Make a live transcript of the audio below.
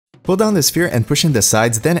Pull down the sphere and push in the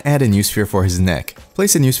sides, then add a new sphere for his neck.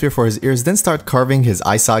 Place a new sphere for his ears, then start carving his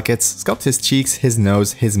eye sockets, sculpt his cheeks, his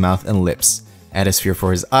nose, his mouth, and lips. Add a sphere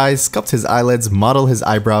for his eyes, sculpt his eyelids, model his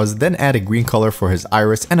eyebrows, then add a green color for his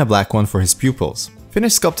iris and a black one for his pupils.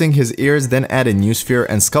 Finish sculpting his ears, then add a new sphere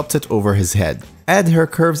and sculpt it over his head. Add hair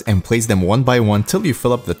curves and place them one by one till you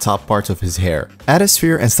fill up the top part of his hair. Add a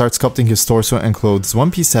sphere and start sculpting his torso and clothes one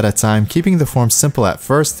piece at a time, keeping the form simple at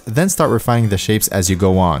first, then start refining the shapes as you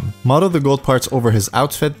go on. Model the gold parts over his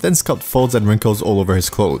outfit, then sculpt folds and wrinkles all over his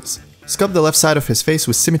clothes. Sculpt the left side of his face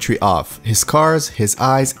with symmetry off, his scars, his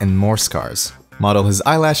eyes, and more scars. Model his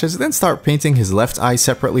eyelashes, then start painting his left eye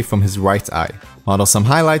separately from his right eye. Model some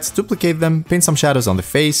highlights, duplicate them, paint some shadows on the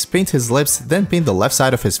face, paint his lips, then paint the left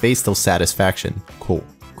side of his face till satisfaction. Cool.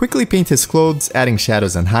 Quickly paint his clothes, adding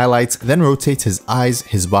shadows and highlights, then rotate his eyes,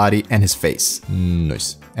 his body, and his face.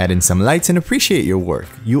 Nice. Add in some lights and appreciate your work.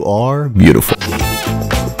 You are beautiful.